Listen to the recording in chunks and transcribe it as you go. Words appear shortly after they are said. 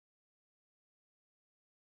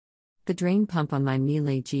The drain pump on my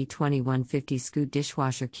Miele G2150SCU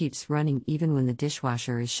dishwasher keeps running even when the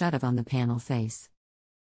dishwasher is shut off on the panel face.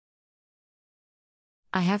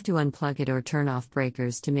 I have to unplug it or turn off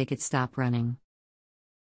breakers to make it stop running.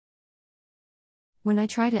 When I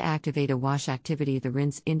try to activate a wash activity, the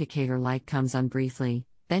rinse indicator light comes on briefly,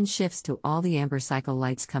 then shifts to all the amber cycle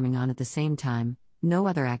lights coming on at the same time. No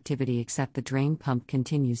other activity except the drain pump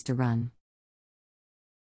continues to run.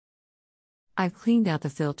 I've cleaned out the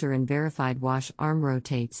filter and verified wash arm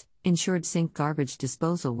rotates, ensured sink garbage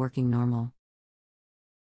disposal working normal.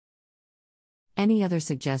 Any other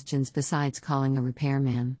suggestions besides calling a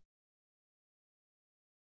repairman?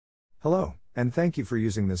 Hello, and thank you for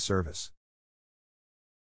using this service.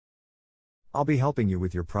 I'll be helping you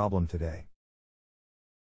with your problem today.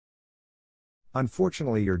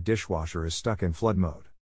 Unfortunately, your dishwasher is stuck in flood mode.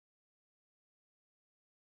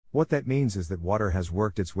 What that means is that water has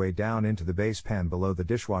worked its way down into the base pan below the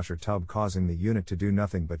dishwasher tub, causing the unit to do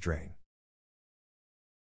nothing but drain.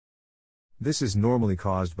 This is normally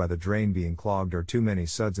caused by the drain being clogged or too many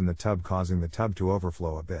suds in the tub, causing the tub to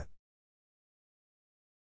overflow a bit.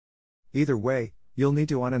 Either way, you'll need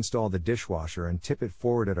to uninstall the dishwasher and tip it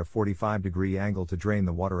forward at a 45-degree angle to drain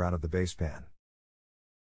the water out of the base pan.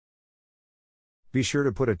 Be sure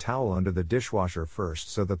to put a towel under the dishwasher first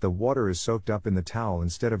so that the water is soaked up in the towel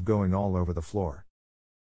instead of going all over the floor.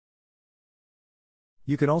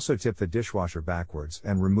 You can also tip the dishwasher backwards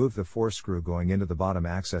and remove the force screw going into the bottom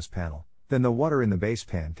access panel, then the water in the base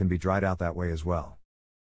pan can be dried out that way as well.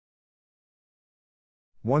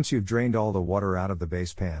 Once you've drained all the water out of the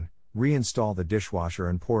base pan, reinstall the dishwasher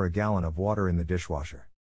and pour a gallon of water in the dishwasher.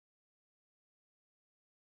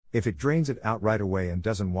 If it drains it out right away and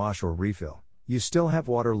doesn't wash or refill, you still have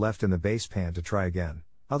water left in the base pan to try again,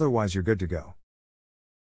 otherwise you're good to go.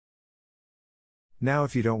 Now,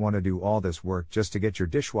 if you don't want to do all this work just to get your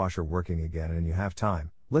dishwasher working again and you have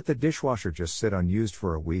time, let the dishwasher just sit unused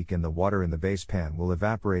for a week and the water in the base pan will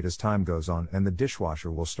evaporate as time goes on and the dishwasher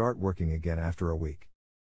will start working again after a week.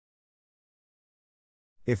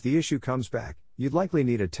 If the issue comes back, you'd likely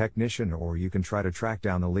need a technician, or you can try to track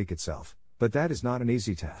down the leak itself, but that is not an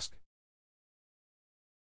easy task.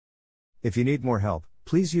 If you need more help,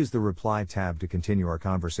 please use the reply tab to continue our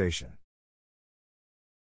conversation.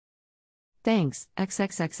 Thanks,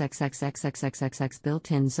 XXXXXXXXXX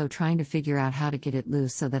built-in, so trying to figure out how to get it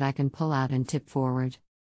loose so that I can pull out and tip forward.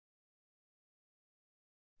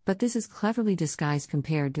 But this is cleverly disguised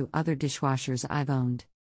compared to other dishwashers I've owned.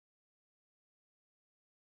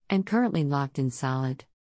 And currently locked in solid.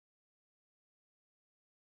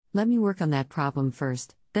 Let me work on that problem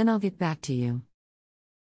first, then I'll get back to you.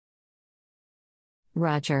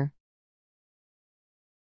 Roger.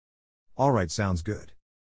 Alright, sounds good.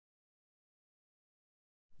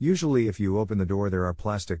 Usually if you open the door, there are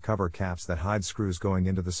plastic cover caps that hide screws going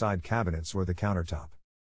into the side cabinets or the countertop.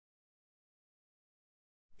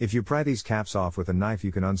 If you pry these caps off with a knife,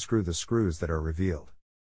 you can unscrew the screws that are revealed.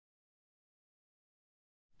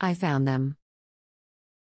 I found them.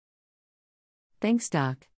 Thanks,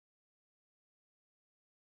 Doc.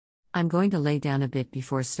 I'm going to lay down a bit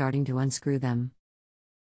before starting to unscrew them.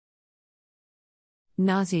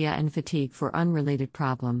 Nausea and fatigue for unrelated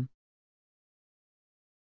problem.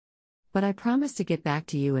 But I promise to get back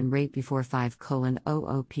to you and rate before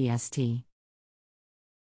 5:00 PST.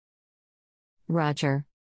 Roger.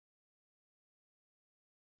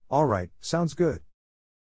 Alright, sounds good.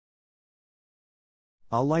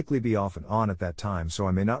 I'll likely be off and on at that time, so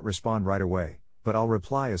I may not respond right away, but I'll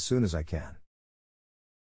reply as soon as I can.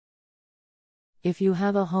 If you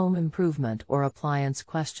have a home improvement or appliance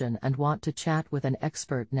question and want to chat with an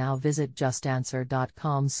expert now, visit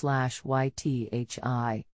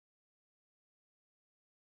justanswer.com/YTHI.